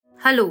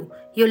Hello,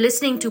 you're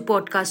listening to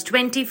podcast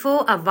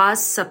 24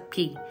 Awaaz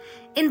Sabki.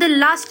 In the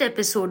last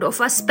episode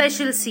of our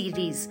special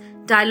series,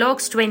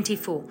 Dialogues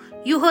 24,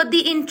 you heard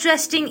the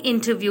interesting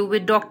interview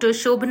with Dr.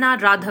 Shobhana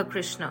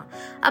Radhakrishna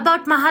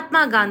about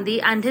Mahatma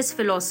Gandhi and his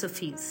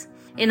philosophies.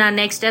 In our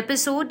next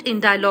episode, in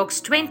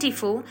Dialogues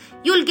 24,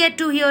 you'll get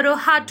to hear a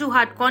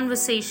heart-to-heart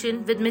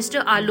conversation with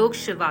Mr. Aalok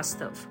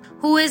Shrivastav,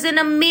 who is an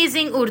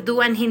amazing Urdu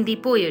and Hindi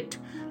poet,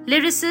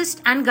 lyricist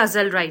and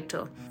ghazal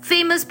writer.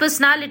 Famous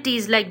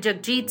personalities like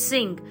Jagjit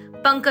Singh,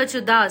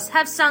 Pankaj Udas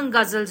have sung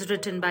ghazals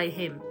written by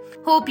him.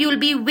 Hope you'll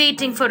be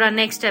waiting for our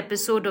next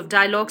episode of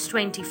Dialogues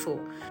 24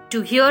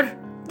 to hear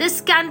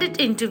this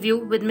candid interview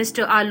with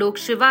Mr. Aalok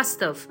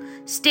Shrivastav.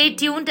 Stay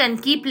tuned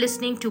and keep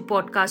listening to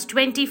podcast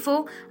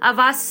 24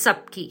 Awaaz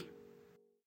Sabki.